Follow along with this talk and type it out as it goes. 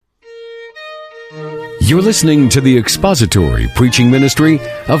You're listening to the expository preaching ministry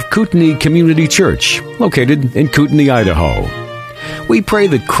of Kootenai Community Church, located in Kootenai, Idaho. We pray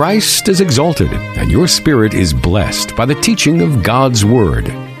that Christ is exalted and your spirit is blessed by the teaching of God's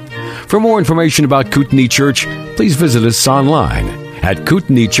Word. For more information about Kootenai Church, please visit us online at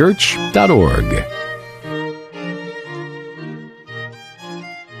kootenaichurch.org.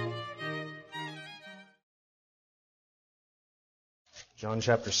 John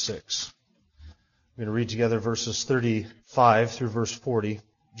chapter 6. We're going to read together verses 35 through verse 40.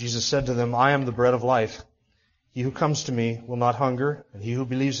 Jesus said to them, I am the bread of life. He who comes to me will not hunger, and he who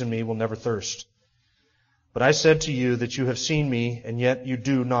believes in me will never thirst. But I said to you that you have seen me, and yet you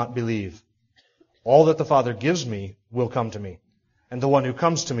do not believe. All that the Father gives me will come to me, and the one who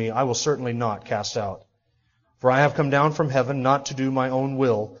comes to me I will certainly not cast out. For I have come down from heaven not to do my own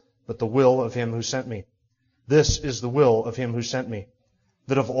will, but the will of him who sent me. This is the will of him who sent me,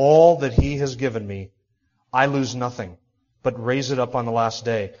 that of all that he has given me, I lose nothing, but raise it up on the last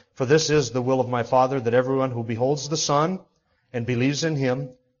day. For this is the will of my Father, that everyone who beholds the Son and believes in him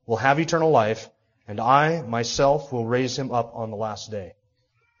will have eternal life, and I myself will raise him up on the last day.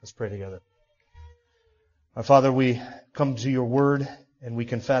 Let's pray together. Our Father, we come to your word, and we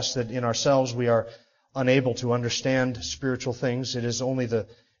confess that in ourselves we are unable to understand spiritual things. It is only the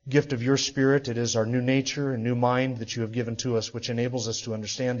gift of your Spirit. It is our new nature and new mind that you have given to us, which enables us to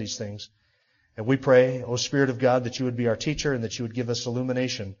understand these things. And we pray, O Spirit of God, that you would be our teacher and that you would give us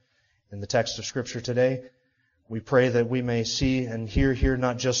illumination in the text of Scripture today. We pray that we may see and hear here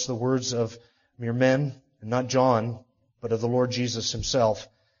not just the words of mere men, and not John, but of the Lord Jesus himself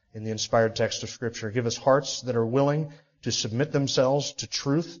in the inspired text of Scripture. Give us hearts that are willing to submit themselves to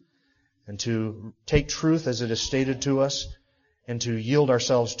truth and to take truth as it is stated to us and to yield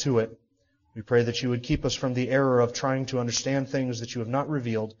ourselves to it. We pray that you would keep us from the error of trying to understand things that you have not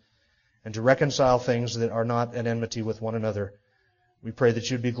revealed and to reconcile things that are not at enmity with one another. We pray that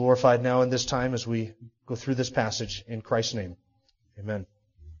you would be glorified now in this time as we go through this passage in Christ's name. Amen.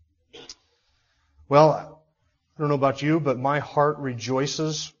 Well, I don't know about you, but my heart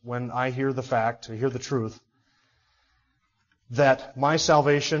rejoices when I hear the fact, I hear the truth, that my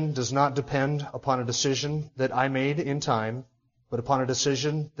salvation does not depend upon a decision that I made in time, but upon a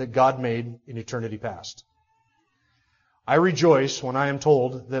decision that God made in eternity past. I rejoice when I am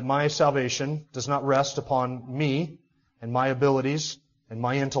told that my salvation does not rest upon me and my abilities and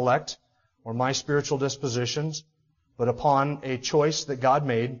my intellect or my spiritual dispositions, but upon a choice that God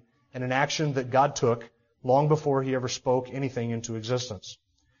made and an action that God took long before He ever spoke anything into existence.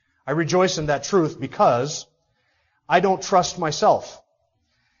 I rejoice in that truth because I don't trust myself.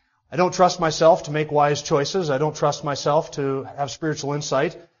 I don't trust myself to make wise choices. I don't trust myself to have spiritual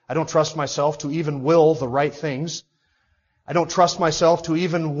insight. I don't trust myself to even will the right things. I don't trust myself to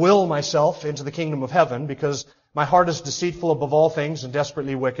even will myself into the kingdom of heaven because my heart is deceitful above all things and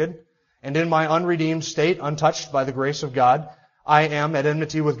desperately wicked. And in my unredeemed state, untouched by the grace of God, I am at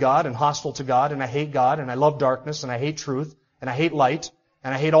enmity with God and hostile to God, and I hate God, and I love darkness, and I hate truth, and I hate light,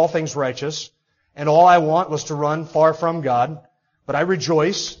 and I hate all things righteous. And all I want was to run far from God. But I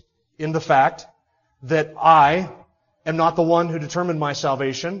rejoice in the fact that I am not the one who determined my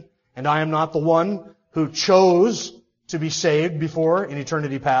salvation, and I am not the one who chose to be saved before in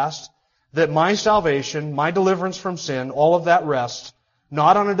eternity past, that my salvation, my deliverance from sin, all of that rests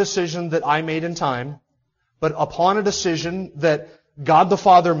not on a decision that I made in time, but upon a decision that God the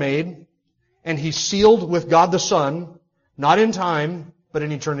Father made, and He sealed with God the Son, not in time, but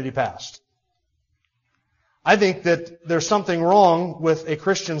in eternity past. I think that there's something wrong with a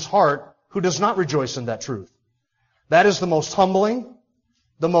Christian's heart who does not rejoice in that truth. That is the most humbling,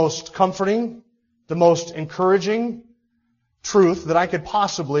 the most comforting, the most encouraging truth that I could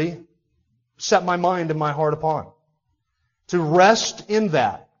possibly set my mind and my heart upon. To rest in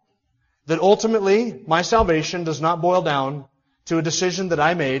that ultimately my salvation does not boil down to a decision that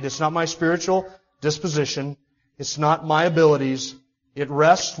I made. It's not my spiritual disposition. It's not my abilities. It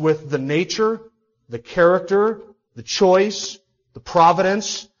rests with the nature, the character, the choice, the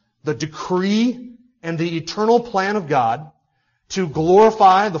providence, the decree, and the eternal plan of God to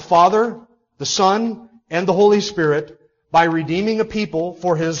glorify the Father, the Son, and the Holy Spirit by redeeming a people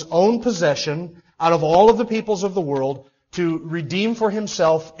for His own possession out of all of the peoples of the world, to redeem for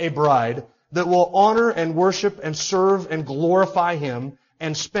Himself a bride that will honor and worship and serve and glorify Him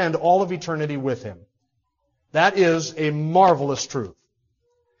and spend all of eternity with Him. That is a marvelous truth.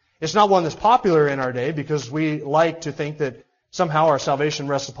 It's not one that's popular in our day because we like to think that somehow our salvation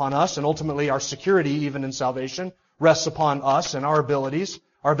rests upon us, and ultimately our security, even in salvation, rests upon us and our abilities,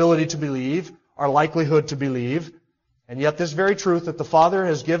 our ability to believe, our likelihood to believe. And yet this very truth that the Father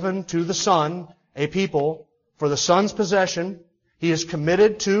has given to the Son a people for the Son's possession. He is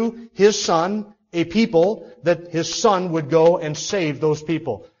committed to His Son, a people, that His Son would go and save those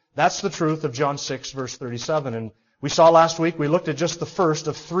people. That's the truth of John 6, verse 37. And we saw last week, we looked at just the first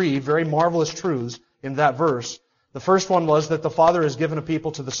of three very marvelous truths in that verse. The first one was that the Father has given a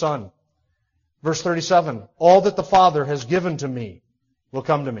people to the Son. Verse 37, all that the Father has given to me will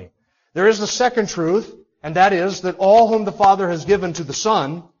come to me. There is the second truth, and that is that all whom the Father has given to the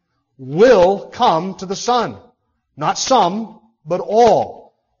Son will come to the Son. Not some, but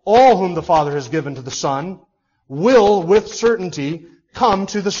all. All whom the Father has given to the Son will, with certainty, come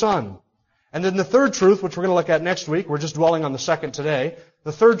to the Son. And then the third truth, which we're going to look at next week, we're just dwelling on the second today,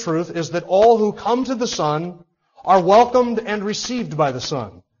 the third truth is that all who come to the Son are welcomed and received by the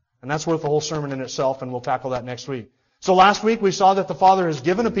Son. And that's worth a whole sermon in itself, and we'll tackle that next week. So last week we saw that the Father has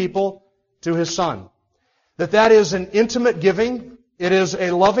given a people to His Son. That is an intimate giving. It is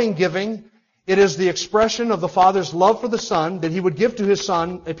a loving giving. It is the expression of the Father's love for the Son, that He would give to His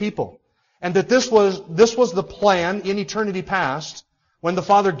Son a people. And that this was the plan in eternity past. When the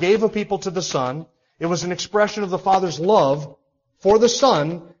Father gave a people to the Son, it was an expression of the Father's love for the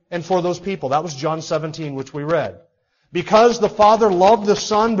Son and for those people. That was John 17, which we read. Because the Father loved the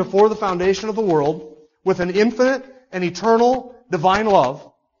Son before the foundation of the world with an infinite and eternal divine love,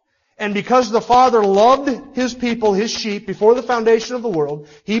 and because the Father loved His people, His sheep, before the foundation of the world,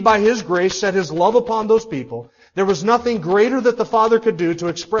 He, by His grace, set His love upon those people. There was nothing greater that the Father could do to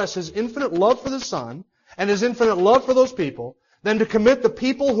express His infinite love for the Son and His infinite love for those people than to commit the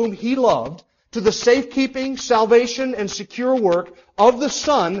people whom He loved to the safekeeping, salvation, and secure work of the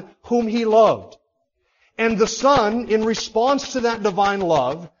Son whom He loved. And the Son, in response to that divine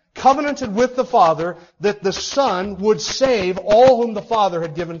love, covenanted with the Father that the Son would save all whom the Father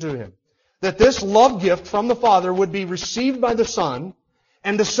had given to Him. That this love gift from the Father would be received by the Son,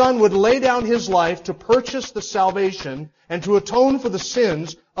 and the Son would lay down His life to purchase the salvation and to atone for the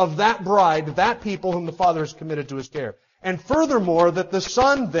sins of that bride, that people whom the Father has committed to His care. And furthermore, that the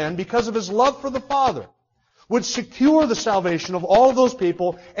Son then, because of His love for the Father, would secure the salvation of all of those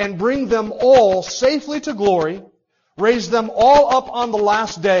people and bring them all safely to glory, raise them all up on the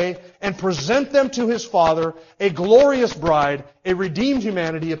last day, and present them to His Father, a glorious bride, a redeemed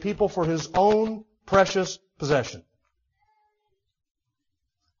humanity, a people for His own precious possession.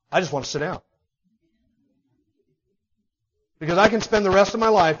 I just want to sit down. Because I can spend the rest of my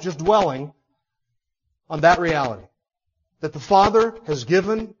life just dwelling on that reality. That the Father has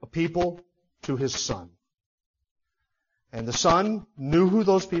given a people to His Son. And the Son knew who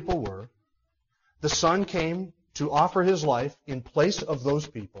those people were. The Son came to offer His life in place of those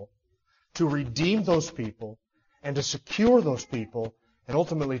people, to redeem those people, and to secure those people, and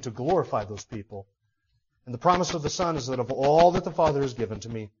ultimately to glorify those people. And the promise of the Son is that of all that the Father has given to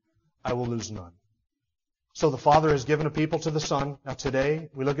me, I will lose none. So the Father has given a people to the Son. Now today,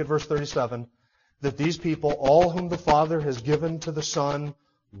 we look at verse 37, that these people, all whom the Father has given to the Son,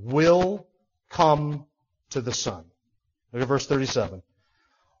 will come to the Son. Look at verse 37.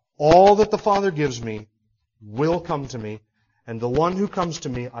 All that the Father gives me will come to me, and the one who comes to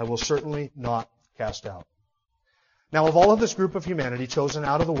me I will certainly not cast out. Now, of all of this group of humanity chosen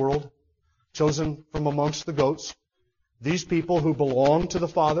out of the world, chosen from amongst the goats, these people who belong to the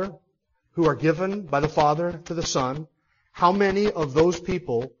Father, who are given by the Father to the Son, how many of those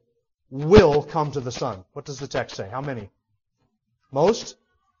people will come to the Son? What does the text say? How many? Most?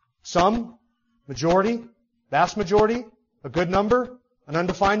 Some? Majority? Vast majority? A good number? An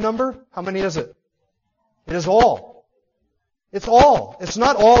undefined number? How many is it? It is all. It's all. It's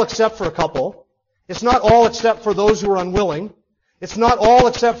not all except for a couple. It's not all except for those who are unwilling. It's not all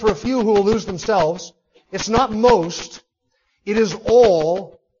except for a few who will lose themselves. It's not most. It is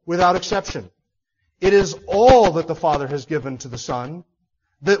all without exception. It is all that the Father has given to the Son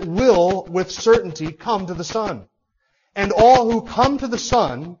that will, with certainty, come to the Son. And all who come to the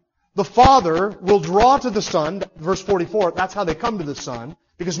Son, the Father will draw to the Son. Verse 44, that's how they come to the Son.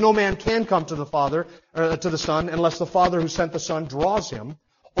 Because no man can come to the Father, to the Son, unless the Father who sent the Son draws him.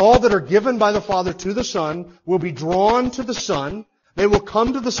 All that are given by the Father to the Son will be drawn to the Son. They will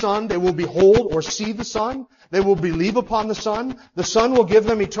come to the Son. They will behold or see the Son. They will believe upon the Son. The Son will give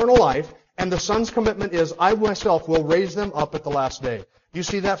them eternal life. And the Son's commitment is, I myself will raise them up at the last day. You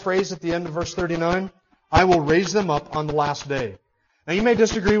see that phrase at the end of verse 39? I will raise them up on the last day. Now you may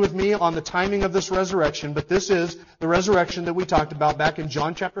disagree with me on the timing of this resurrection, but this is the resurrection that we talked about back in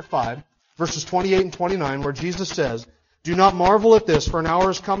John chapter 5, verses 28 and 29, where Jesus says, do not marvel at this, for an hour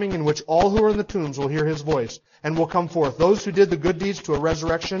is coming in which all who are in the tombs will hear His voice, and will come forth, those who did the good deeds to a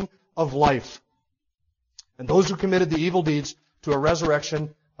resurrection of life, and those who committed the evil deeds to a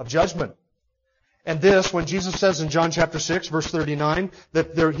resurrection of judgment. And this, when Jesus says in John chapter 6, verse 39,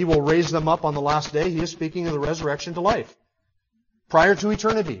 that He will raise them up on the last day, He is speaking of the resurrection to life. Prior to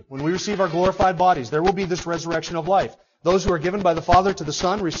eternity, when we receive our glorified bodies, there will be this resurrection of life. Those who are given by the Father to the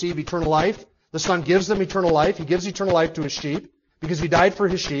Son receive eternal life. The Son gives them eternal life. He gives eternal life to His sheep because He died for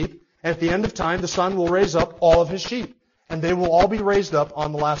His sheep. And at the end of time, the Son will raise up all of His sheep. And they will all be raised up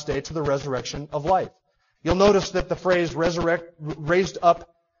on the last day to the resurrection of life. You'll notice that the phrase raised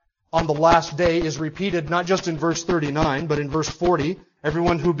up on the last day is repeated not just in verse 39, but in verse 40.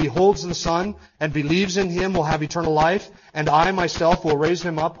 Everyone who beholds the Son and believes in Him will have eternal life, and I myself will raise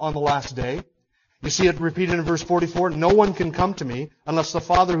him up on the last day. You see it repeated in verse 44, no one can come to me unless the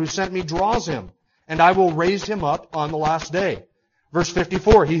Father who sent me draws him, and I will raise him up on the last day. Verse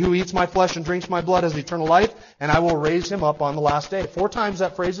 54, he who eats my flesh and drinks my blood has eternal life, and I will raise him up on the last day. 4 times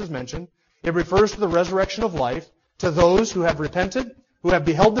that phrase is mentioned. It refers to the resurrection of life to those who have repented, who have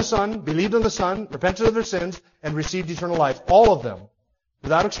beheld the Son, believed in the Son, repented of their sins, and received eternal life. All of them,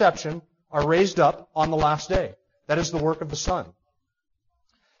 without exception, are raised up on the last day. That is the work of the Son.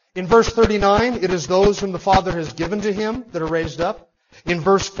 In verse 39, it is those whom the Father has given to Him that are raised up. In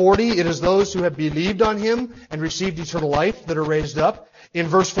verse 40, it is those who have believed on Him and received eternal life that are raised up. In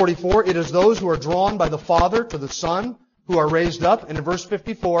verse 44, it is those who are drawn by the Father to the Son who are raised up. And in verse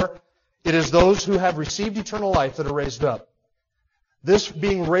 54, it is those who have received eternal life that are raised up. This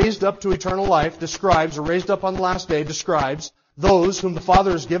being raised up to eternal life describes, or raised up on the last day, describes those whom the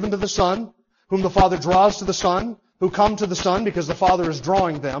Father has given to the Son, whom the Father draws to the Son, who come to the Son because the Father is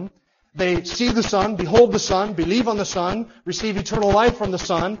drawing them. They see the Son, behold the Son, believe on the Son, receive eternal life from the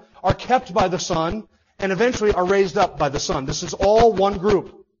Son, are kept by the Son, and eventually are raised up by the Son. This is all one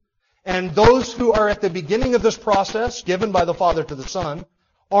group. And those who are at the beginning of this process, given by the Father to the Son,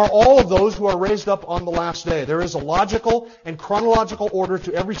 are all of those who are raised up on the last day. There is a logical and chronological order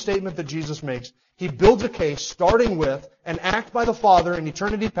to every statement that Jesus makes. He builds a case starting with an act by the Father in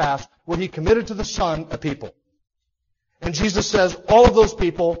eternity past where He committed to the Son a people. And Jesus says, all of those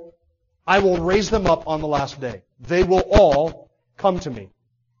people, I will raise them up on the last day. They will all come to me.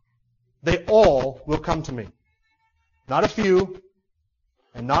 They all will come to me. Not a few,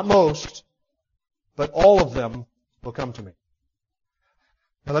 and not most, but all of them will come to me.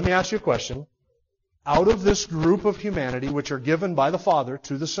 Now let me ask you a question. Out of this group of humanity which are given by the Father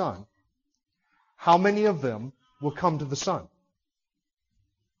to the Son, how many of them will come to the Son?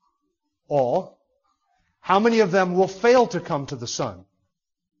 All. How many of them will fail to come to the Son?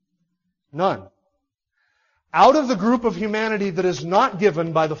 None. Out of the group of humanity that is not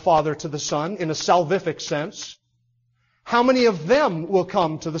given by the Father to the Son in a salvific sense, how many of them will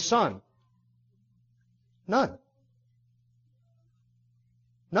come to the Son? None.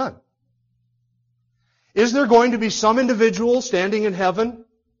 None. Is there going to be some individual standing in heaven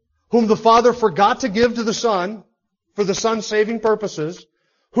whom the Father forgot to give to the Son for the Son's saving purposes,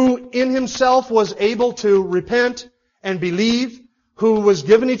 who in Himself was able to repent and believe, who was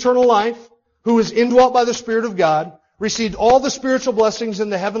given eternal life, who was indwelt by the Spirit of God, received all the spiritual blessings in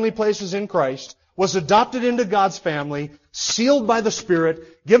the heavenly places in Christ, was adopted into God's family, sealed by the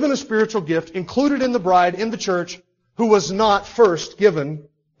Spirit, given a spiritual gift, included in the bride, in the church, who was not first given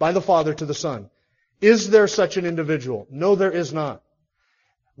by the Father to the Son? Is there such an individual? No, there is not.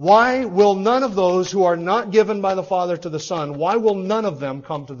 Why will none of those who are not given by the Father to the Son, why will none of them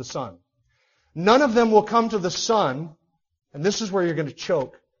come to the Son? None of them will come to the Son, and this is where you're going to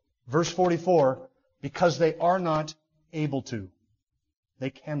choke. Verse 44, because they are not able to. They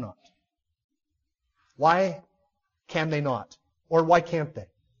cannot. Why can they not? Or why can't they?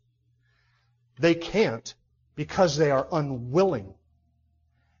 They can't because they are unwilling.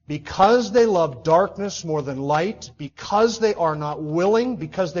 Because they love darkness more than light, because they are not willing,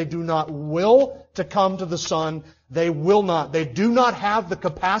 because they do not will to come to the Son, they will not. They do not have the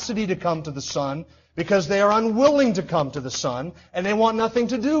capacity to come to the Son because they are unwilling to come to the Son, and they want nothing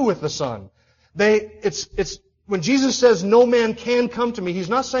to do with the Son. When Jesus says no man can come to me, He's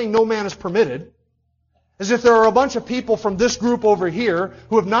not saying no man is permitted. As if there are a bunch of people from this group over here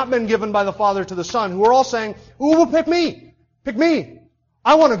who have not been given by the Father to the Son, who are all saying, "Ooh, well, pick me. Pick me.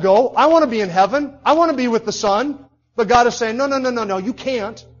 I want to go. I want to be in heaven. I want to be with the Son." But God is saying, no, you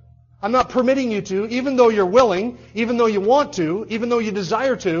can't. I'm not permitting you to, even though you're willing, even though you want to, even though you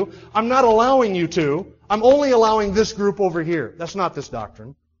desire to. I'm not allowing you to. I'm only allowing this group over here. That's not this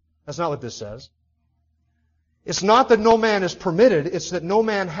doctrine. That's not what this says. It's not that no man is permitted. It's that no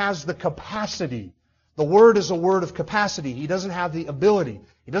man has the capacity. The word is a word of capacity. He doesn't have the ability.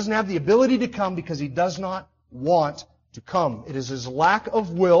 He doesn't have the ability to come because he does not want to come. It is his lack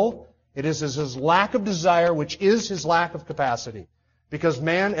of will. It is his lack of desire, which is his lack of capacity. Because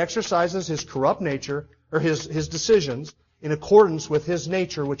man exercises his corrupt nature, or his decisions, in accordance with his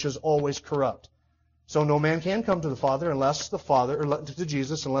nature, which is always corrupt. So no man can come to the Father unless the Father, or to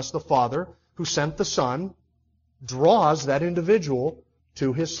Jesus, unless the Father who sent the Son draws that individual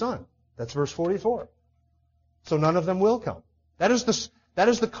to His Son. That's verse 44. So none of them will come. That is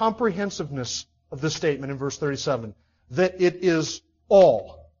the comprehensiveness of this statement in verse 37. That it is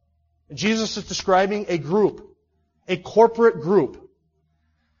all. Jesus is describing a group, a corporate group.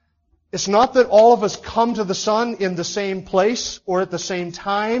 It's not that all of us come to the Son in the same place, or at the same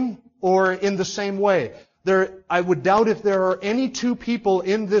time, or in the same way. I would doubt if there are any two people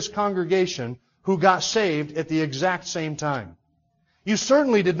in this congregation who got saved at the exact same time. You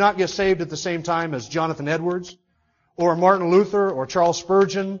certainly did not get saved at the same time as Jonathan Edwards, or Martin Luther, or Charles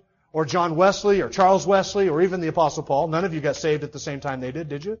Spurgeon, or John Wesley, or Charles Wesley, or even the Apostle Paul. None of you got saved at the same time they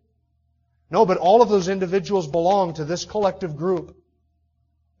did you? No, but all of those individuals belong to this collective group.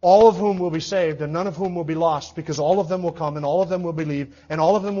 All of whom will be saved, and none of whom will be lost, because all of them will come, and all of them will believe, and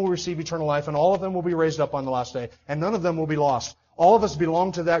all of them will receive eternal life, and all of them will be raised up on the last day, and none of them will be lost. All of us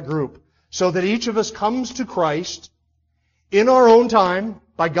belong to that group, so that each of us comes to Christ in our own time,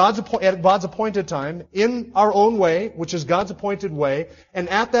 at God's appointed time, in our own way, which is God's appointed way, and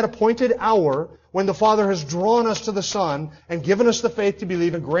at that appointed hour, when the Father has drawn us to the Son, and given us the faith to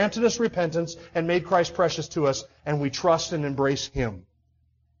believe, and granted us repentance, and made Christ precious to us, and we trust and embrace Him.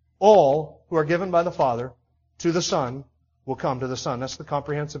 All who are given by the Father to the Son will come to the Son. That's the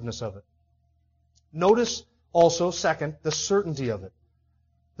comprehensiveness of it. Notice also, second, the certainty of it.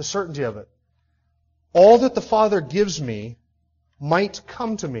 The certainty of it. All that the Father gives me might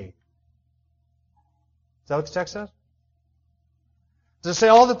come to me. Is that what the text says? Does it say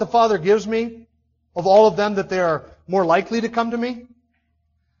all that the Father gives me, of all of them, that they are more likely to come to me?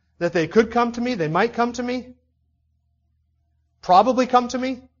 That they could come to me? They might come to me? Probably come to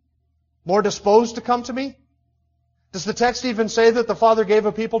me? More disposed to come to me? Does the text even say that the Father gave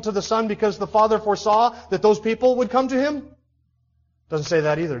a people to the Son because the Father foresaw that those people would come to Him? Doesn't say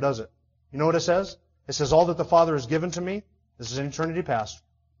that either, does it? You know what it says? It says, all that the Father has given to me, this is in eternity past,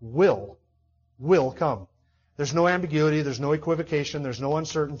 will come. There's no ambiguity, there's no equivocation, there's no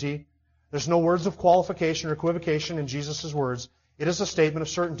uncertainty, there's no words of qualification or equivocation in Jesus' words. It is a statement of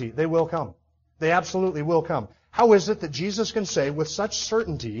certainty. They will come. They absolutely will come. How is it that Jesus can say with such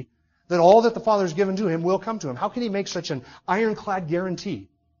certainty that all that the Father has given to Him will come to Him? How can He make such an ironclad guarantee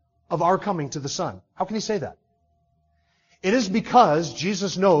of our coming to the Son? How can He say that? It is because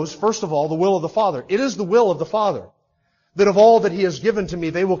Jesus knows, first of all, the will of the Father. It is the will of the Father that of all that He has given to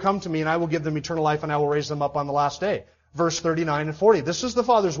me, they will come to me, and I will give them eternal life, and I will raise them up on the last day. Verse 39 and 40. This is the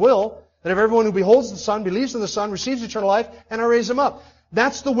Father's will, that if everyone who beholds the Son, believes in the Son, receives eternal life, and I raise them up.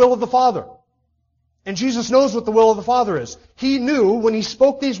 That's the will of the Father. And Jesus knows what the will of the Father is. He knew when He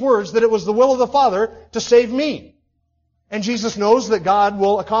spoke these words that it was the will of the Father to save me. And Jesus knows that God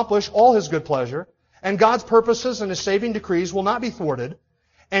will accomplish all His good pleasure, and God's purposes and His saving decrees will not be thwarted.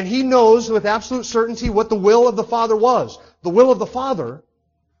 And He knows with absolute certainty what the will of the Father was. The will of the Father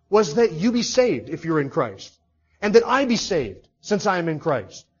was that you be saved if you're in Christ, and that I be saved since I am in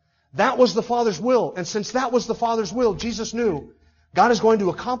Christ. That was the Father's will. And since that was the Father's will, Jesus knew God is going to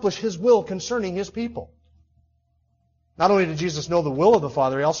accomplish His will concerning His people. Not only did Jesus know the will of the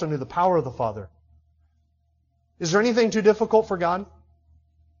Father, He also knew the power of the Father. Is there anything too difficult for God?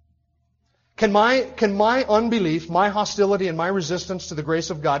 Can my unbelief, my hostility, and my resistance to the grace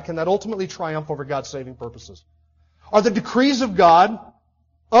of God, can that ultimately triumph over God's saving purposes? Are the decrees of God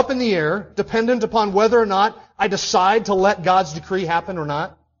up in the air, dependent upon whether or not I decide to let God's decree happen or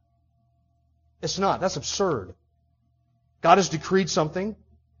not? It's not. That's absurd. God has decreed something.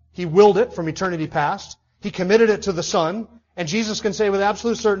 He willed it from eternity past. He committed it to the Son. And Jesus can say with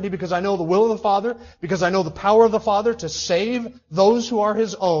absolute certainty, because I know the will of the Father, because I know the power of the Father to save those who are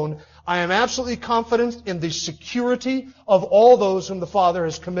His own, I am absolutely confident in the security of all those whom the Father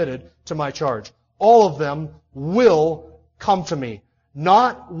has committed to my charge. All of them will come to me.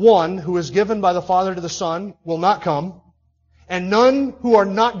 Not one who is given by the Father to the Son will not come, and none who are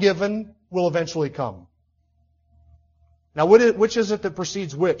not given will eventually come. Now, which is it that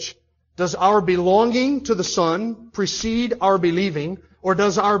precedes which? Does our belonging to the Son precede our believing, or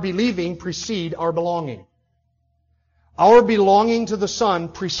does our believing precede our belonging? Our belonging to the Son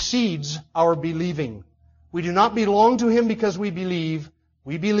precedes our believing. We do not belong to Him because we believe.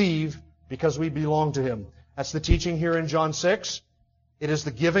 We believe because we belong to Him. That's the teaching here in John 6. It is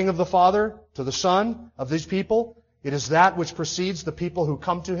the giving of the Father to the Son of these people. It is that which precedes the people who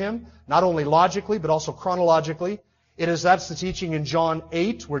come to Him, not only logically, but also chronologically. That's the teaching in John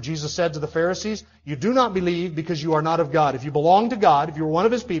 8, where Jesus said to the Pharisees, you do not believe because you are not of God. If you belong to God, if you were one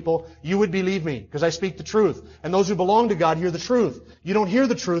of His people, you would believe me, because I speak the truth. And those who belong to God hear the truth. You don't hear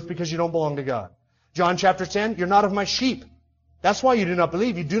the truth because you don't belong to God. John chapter 10, you're not of my sheep. That's why you do not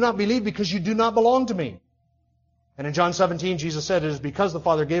believe. You do not believe because you do not belong to me. And in John 17, Jesus said, it is because the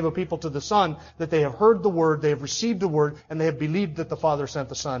Father gave a people to the Son that they have heard the Word, they have received the Word, and they have believed that the Father sent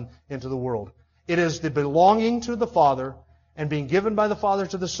the Son into the world. It is the belonging to the Father and being given by the Father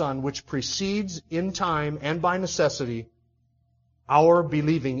to the Son which precedes in time and by necessity our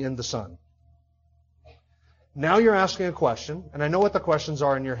believing in the Son. Now you're asking a question, and I know what the questions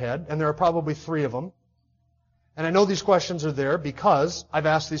are in your head, and there are probably 3 of them. And I know these questions are there because I've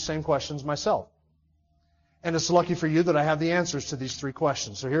asked these same questions myself. And it's lucky for you that I have the answers to these 3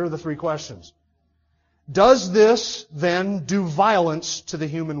 questions. So here are the 3 questions. Does this then do violence to the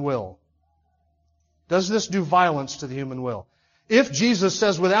human will? Does this do violence to the human will? If Jesus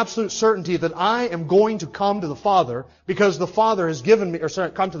says with absolute certainty that I am going to come to the Father because the Father has given me,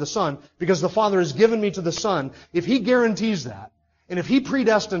 come to the Son because the Father has given me to the Son, if He guarantees that, and if He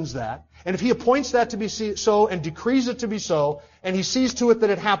predestines that, and if He appoints that to be so and decrees it to be so, and He sees to it that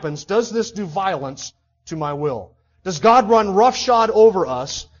it happens, does this do violence to my will? Does God run roughshod over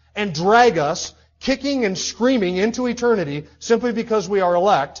us and drag us, kicking and screaming into eternity simply because we are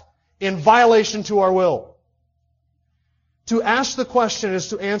elect, in violation to our will? To ask the question is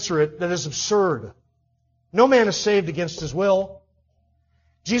to answer it. That is absurd. No man is saved against his will.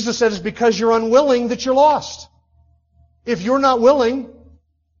 Jesus said it's because you're unwilling that you're lost. If you're not willing,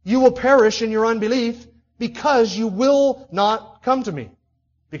 you will perish in your unbelief because you will not come to me.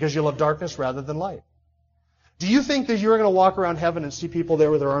 Because you love darkness rather than light. Do you think that you're going to walk around heaven and see people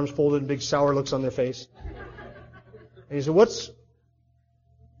there with their arms folded and big sour looks on their face? And you say, what's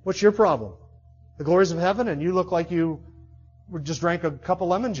your problem? The glories of heaven, and you look like you just drank a cup of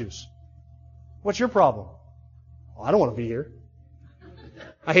lemon juice. What's your problem? Well, I don't want to be here.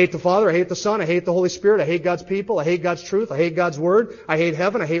 I hate the Father, I hate the Son, I hate the Holy Spirit, I hate God's people, I hate God's truth, I hate God's Word, I hate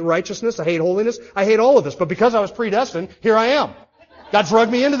heaven, I hate righteousness, I hate holiness, I hate all of this. But because I was predestined, here I am. God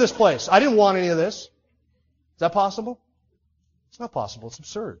drugged me into this place. I didn't want any of this. Is that possible? It's not possible. It's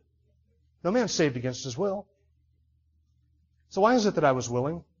absurd. No man's saved against his will. So why is it that I was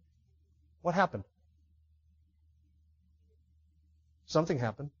willing? What happened? Something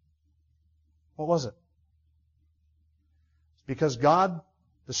happened. What was it? It's because God,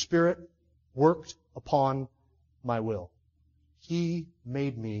 the Spirit, worked upon my will. He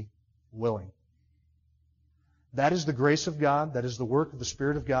made me willing. That is the grace of God. That is the work of the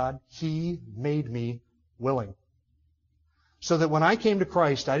Spirit of God. He made me willing. So that when I came to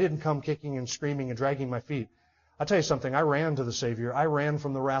Christ, I didn't come kicking and screaming and dragging my feet. I'll tell you something. I ran to the Savior. I ran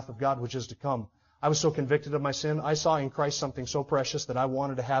from the wrath of God which is to come. I was so convicted of my sin. I saw in Christ something so precious that I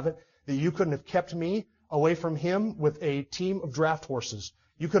wanted to have it, that you couldn't have kept me away from Him with a team of draft horses.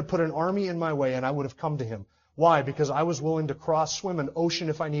 You could have put an army in my way and I would have come to Him. Why? Because I was willing to swim an ocean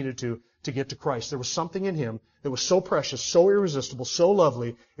if I needed to get to Christ. There was something in Him that was so precious, so irresistible, so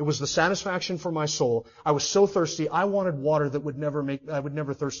lovely. It was the satisfaction for my soul. I was so thirsty. I wanted water that I would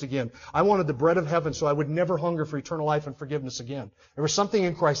never thirst again. I wanted the bread of heaven so I would never hunger for eternal life and forgiveness again. There was something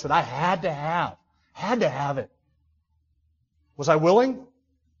in Christ that I had to have. Had to have it. Was I willing?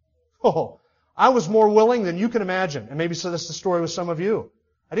 Oh, I was more willing than you can imagine. And maybe so that's the story with some of you.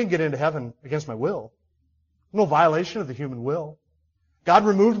 I didn't get into heaven against my will. No violation of the human will. God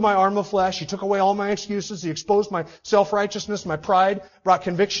removed my arm of flesh. He took away all my excuses. He exposed my self-righteousness, my pride, brought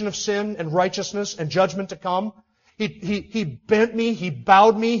conviction of sin and righteousness and judgment to come. He bent me. He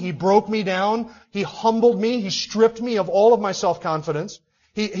bowed me. He broke me down. He humbled me. He stripped me of all of my self-confidence.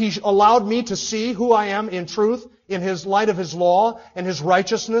 He allowed me to see who I am in truth, in His light of His law and His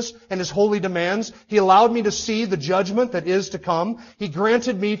righteousness and His holy demands. He allowed me to see the judgment that is to come. He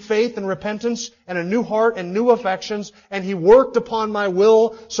granted me faith and repentance and a new heart and new affections. And He worked upon my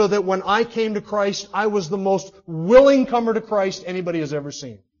will so that when I came to Christ, I was the most willing comer to Christ anybody has ever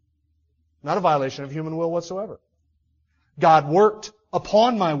seen. Not a violation of human will whatsoever. God worked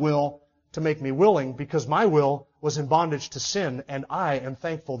upon my will to make me willing because my will was in bondage to sin, and I am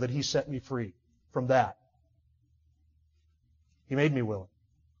thankful that He set me free from that. He made me willing.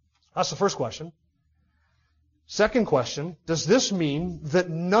 That's the first question. Second question, does this mean that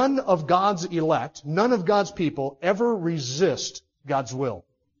none of God's elect, none of God's people ever resist God's will?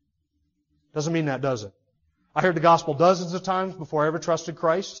 Doesn't mean that, does it? I heard the gospel dozens of times before I ever trusted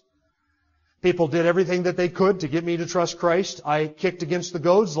Christ. People did everything that they could to get me to trust Christ. I kicked against the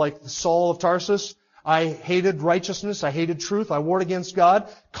goads like Saul of Tarsus. I hated righteousness. I hated truth. I warred against God.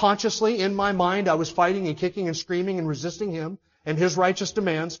 Consciously, in my mind, I was fighting and kicking and screaming and resisting Him and His righteous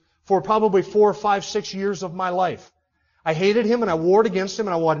demands for probably 4, 5, 6 years of my life. I hated Him and I warred against Him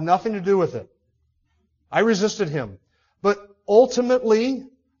and I wanted nothing to do with it. I resisted Him. But ultimately,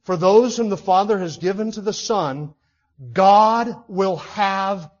 for those whom the Father has given to the Son, God will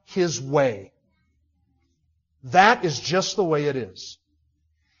have His way. That is just the way it is.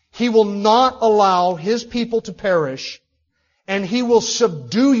 He will not allow His people to perish, and He will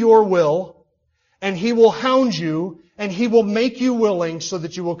subdue your will, and He will hound you, and He will make you willing so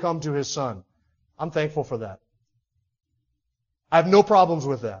that you will come to His Son. I'm thankful for that. I have no problems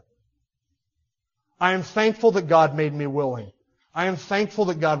with that. I am thankful that God made me willing. I am thankful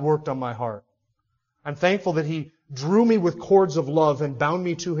that God worked on my heart. I'm thankful that He drew me with cords of love and bound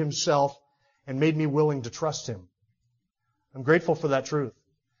me to Himself and made me willing to trust Him. I'm grateful for that truth.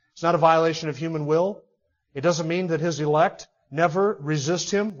 It's not a violation of human will. It doesn't mean that His elect never resist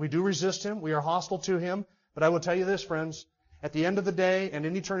Him. We do resist Him. We are hostile to Him. But I will tell you this, friends. At the end of the day and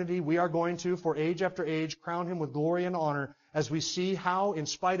in eternity, we are going to, for age after age, crown Him with glory and honor as we see how, in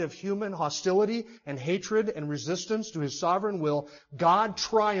spite of human hostility and hatred and resistance to His sovereign will, God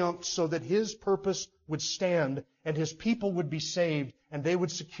triumphed so that His purpose would stand and His people would be saved and they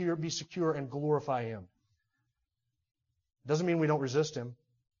would be secure and glorify Him. It doesn't mean we don't resist Him.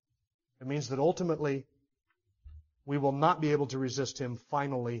 It means that ultimately we will not be able to resist Him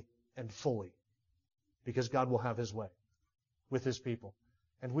finally and fully because God will have His way with His people.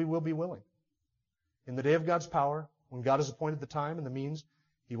 And we will be willing. In the day of God's power, when God has appointed the time and the means,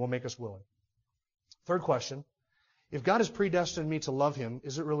 He will make us willing. Third question, if God has predestined me to love Him,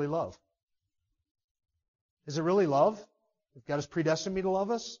 is it really love? Is it really love? If God has predestined me to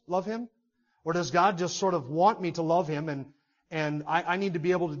love Him? Or does God just sort of want me to love Him and I need to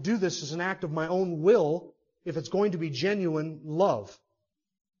be able to do this as an act of my own will if it's going to be genuine love?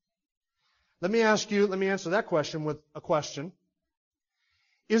 Let me answer that question with a question.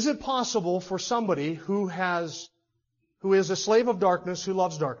 Is it possible for somebody who is a slave of darkness, who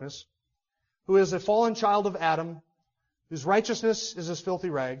loves darkness, who is a fallen child of Adam, whose righteousness is as filthy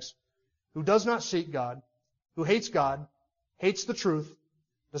rags, who does not seek God, who hates God, hates the truth,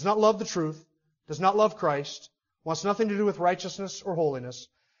 does not love the truth, does not love Christ, wants nothing to do with righteousness or holiness,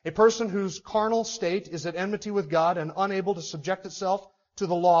 a person whose carnal state is at enmity with God and unable to subject itself to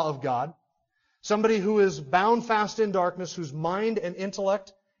the law of God, somebody who is bound fast in darkness, whose mind and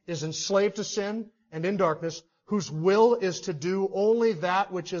intellect is enslaved to sin and in darkness, whose will is to do only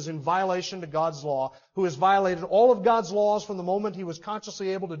that which is in violation to God's law, who has violated all of God's laws from the moment he was consciously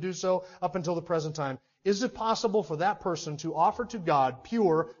able to do so up until the present time. Is it possible for that person to offer to God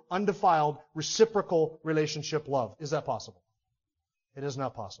pure, undefiled, reciprocal relationship love? Is that possible? It is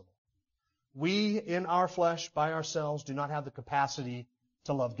not possible. We, in our flesh, by ourselves, do not have the capacity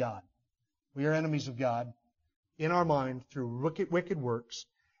to love God. We are enemies of God in our mind through wicked works,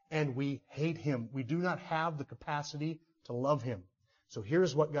 and we hate Him. We do not have the capacity to love Him. So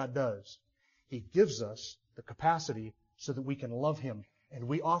here's what God does. He gives us the capacity so that we can love Him. And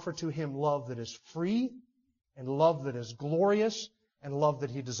we offer to Him love that is free, and love that is glorious, and love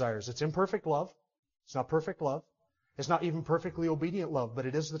that He desires. It's imperfect love. It's not perfect love. It's not even perfectly obedient love, but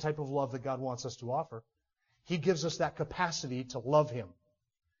it is the type of love that God wants us to offer. He gives us that capacity to love Him.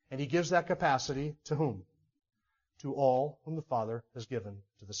 And He gives that capacity to whom? To all whom the Father has given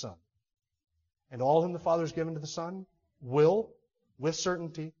to the Son. And all whom the Father has given to the Son will, with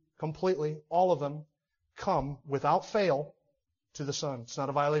certainty, completely, all of them, come without fail to the Son. It's not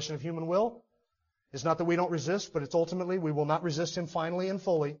a violation of human will. It's not that we don't resist, but it's ultimately we will not resist Him finally and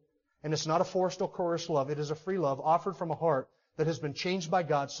fully. And it's not a forced or coerced love. It is a free love offered from a heart that has been changed by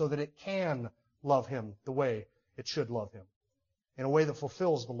God so that it can love Him the way it should love Him, in a way that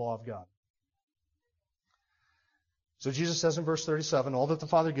fulfills the law of God. So Jesus says in verse 37, all that the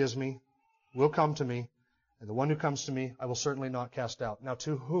Father gives me will come to me, and the one who comes to me I will certainly not cast out. Now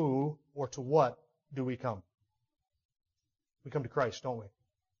to who or to what do we come? We come to Christ, don't we?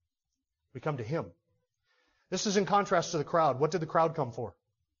 We come to Him. This is in contrast to the crowd. What did the crowd come for?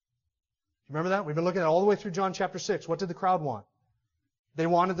 Remember that? We've been looking at it all the way through John chapter 6. What did the crowd want? They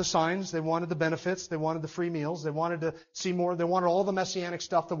wanted the signs. They wanted the benefits. They wanted the free meals. They wanted to see more. They wanted all the messianic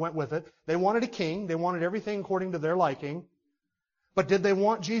stuff that went with it. They wanted a king. They wanted everything according to their liking. But did they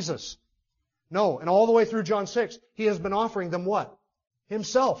want Jesus? No. And all the way through John 6, He has been offering them what?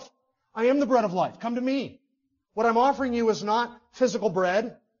 Himself. I am the bread of life. Come to me. What I'm offering you is not physical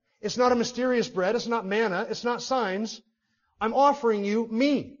bread. It's not a mysterious bread. It's not manna. It's not signs. I'm offering you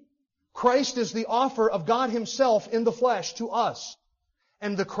me. Christ is the offer of God Himself in the flesh to us.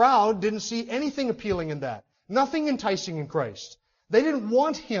 And the crowd didn't see anything appealing in that. Nothing enticing in Christ. They didn't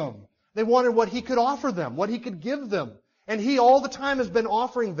want Him. They wanted what He could offer them, what He could give them. And He all the time has been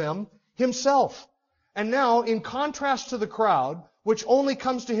offering them Himself. And now, in contrast to the crowd, which only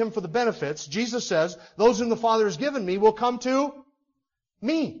comes to Him for the benefits, Jesus says, those whom the Father has given me will come to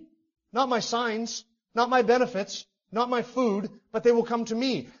me. Not my signs, not my benefits, not my food, but they will come to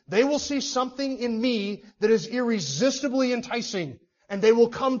me. They will see something in me that is irresistibly enticing, and they will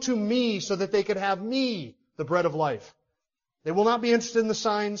come to me so that they could have me, the bread of life. They will not be interested in the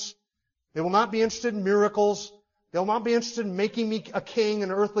signs. They will not be interested in miracles. They will not be interested in making me a king,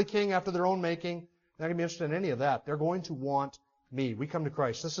 an earthly king after their own making. They're not going to be interested in any of that. They're going to want me. We come to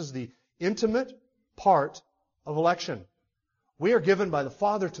Christ. This is the intimate part of election. We are given by the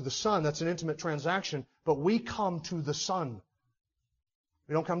Father to the Son. That's an intimate transaction. But we come to the Son.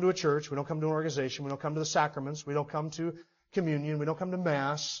 We don't come to a church. We don't come to an organization. We don't come to the sacraments. We don't come to communion. We don't come to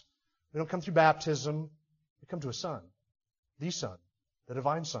Mass. We don't come through baptism. We come to a Son. The Son. The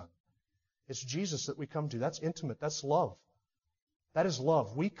divine Son. It's Jesus that we come to. That's intimate. That's love. That is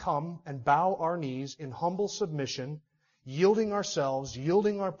love. We come and bow our knees in humble submission, yielding ourselves,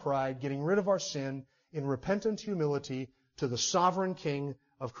 yielding our pride, getting rid of our sin in repentant humility to the sovereign King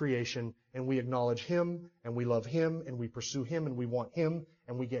of creation, and we acknowledge Him, and we love Him, and we pursue Him, and we want Him,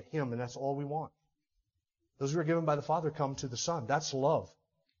 and we get Him, and that's all we want. Those who are given by the Father come to the Son. That's love.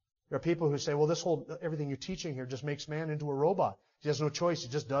 There are people who say, well, everything you're teaching here just makes man into a robot. He has no choice. He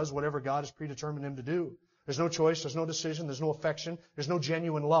just does whatever God has predetermined him to do. There's no choice. There's no decision. There's no affection. There's no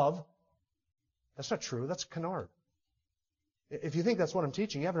genuine love. That's not true. That's canard. If you think that's what I'm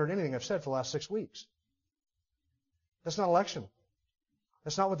teaching, you haven't heard anything I've said for the last 6 weeks. That's not election.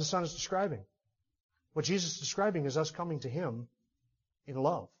 That's not what the Son is describing. What Jesus is describing is us coming to Him in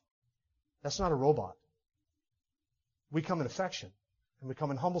love. That's not a robot. We come in affection, and we come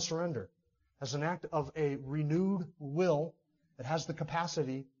in humble surrender as an act of a renewed will that has the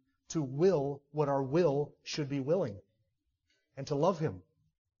capacity to will what our will should be willing, and to love Him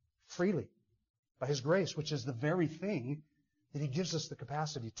freely by His grace, which is the very thing that He gives us the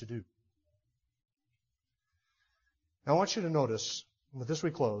capacity to do. Now I want you to notice, and with this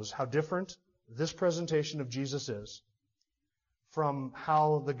we close, how different this presentation of Jesus is from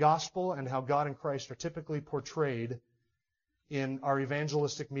how the gospel and how God and Christ are typically portrayed in our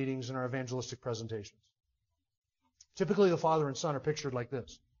evangelistic meetings and our evangelistic presentations. Typically, the Father and Son are pictured like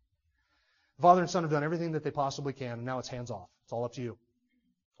this. The Father and Son have done everything that they possibly can, and now it's hands off. It's all up to you.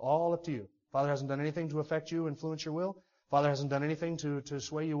 It's all up to you. Father hasn't done anything to affect you, influence your will. Father hasn't done anything to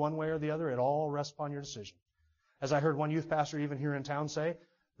sway you one way or the other. It all rests upon your decision. As I heard one youth pastor even here in town say,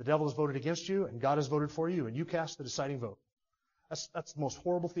 the devil has voted against you, and God has voted for you, and you cast the deciding vote. That's the most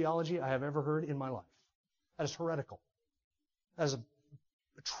horrible theology I have ever heard in my life. That is heretical. That is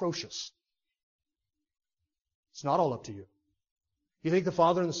atrocious. It's not all up to you. You think the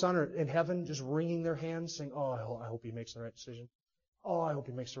Father and the Son are in heaven just wringing their hands saying, oh, I hope he makes the right decision. Oh, I hope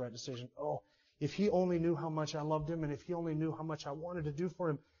he makes the right decision. Oh, if he only knew how much I loved him, and if he only knew how much I wanted to do for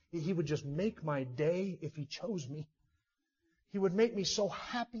him, he would just make my day if he chose me. He would make me so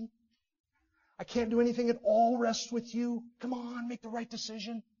happy. I can't do anything at all. Rest with you. Come on, make the right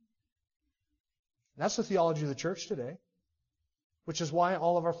decision. That's the theology of the church today, which is why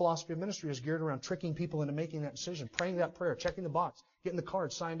all of our philosophy of ministry is geared around tricking people into making that decision, praying that prayer, checking the box, getting the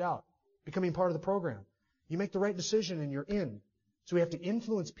card signed out, becoming part of the program. You make the right decision and you're in. So we have to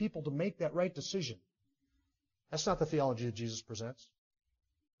influence people to make that right decision. That's not the theology that Jesus presents.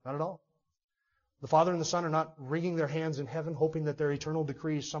 Not at all. The Father and the Son are not wringing their hands in heaven, hoping that their eternal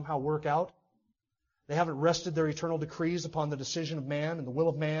decrees somehow work out. They haven't rested their eternal decrees upon the decision of man and the will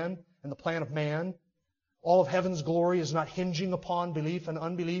of man and the plan of man. All of heaven's glory is not hinging upon belief and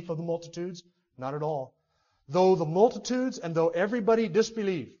unbelief of the multitudes. Not at all. Though the multitudes and though everybody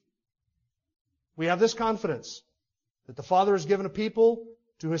disbelieve, we have this confidence that the Father has given a people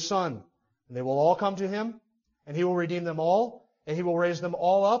to His Son, and they will all come to Him, and He will redeem them all, and He will raise them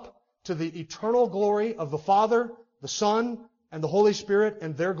all up to the eternal glory of the Father, the Son, and the Holy Spirit,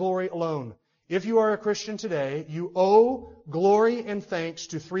 and their glory alone. If you are a Christian today, you owe glory and thanks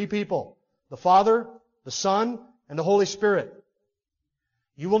to three people: the Father, the Son, and the Holy Spirit.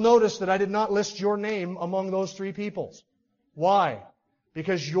 You will notice that I did not list your name among those three peoples. Why?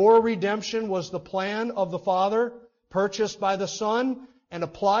 Because your redemption was the plan of the Father, purchased by the Son, and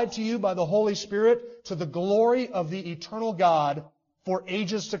applied to you by the Holy Spirit to the glory of the eternal God for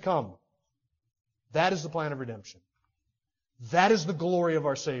ages to come. That is the plan of redemption. That is the glory of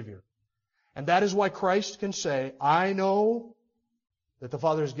our Savior. And that is why Christ can say, I know that the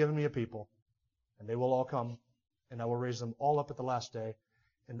Father has given me a people, and they will all come, and I will raise them all up at the last day,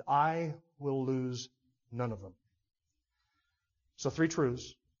 and I will lose none of them. So 3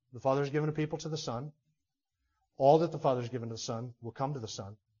 truths. The Father has given a people to the Son. All that the Father has given to the Son will come to the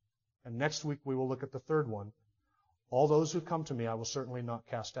Son. And next week we will look at the third one. All those who come to me I will certainly not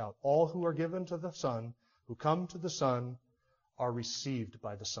cast out. All who are given to the Son, who come to the Son, are received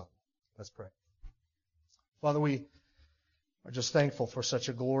by the Son. Let's pray. Father, we are just thankful for such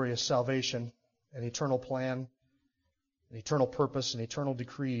a glorious salvation, an eternal plan, an eternal purpose, and eternal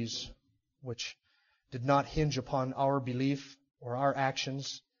decrees, which did not hinge upon our belief or our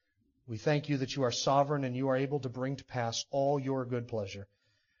actions. We thank you that you are sovereign and you are able to bring to pass all your good pleasure.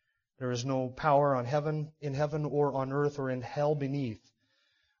 There is no power in heaven or on earth or in hell beneath,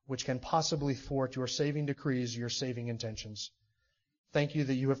 which can possibly thwart your saving decrees, your saving intentions. Thank you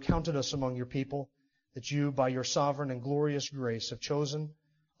that you have counted us among your people, that you, by your sovereign and glorious grace, have chosen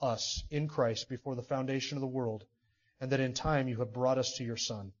us in Christ before the foundation of the world, and that in time you have brought us to your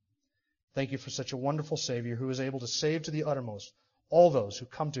Son. Thank you for such a wonderful Savior who is able to save to the uttermost all those who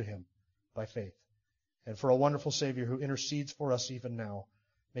come to him by faith, and for a wonderful Savior who intercedes for us even now,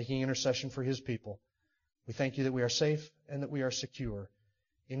 making intercession for his people. We thank you that we are safe and that we are secure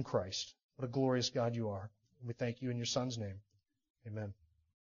in Christ. What a glorious God you are. We thank you in your Son's name. Amen.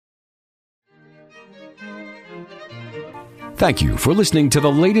 Thank you for listening to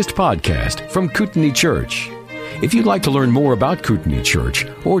the latest podcast from Kootenai Church. If you'd like to learn more about Kootenai Church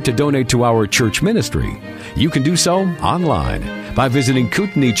or to donate to our church ministry, you can do so online by visiting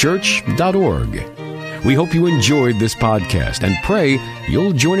kootenaichurch.org. We hope you enjoyed this podcast and pray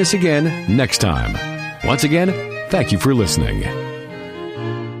you'll join us again next time. Once again, thank you for listening.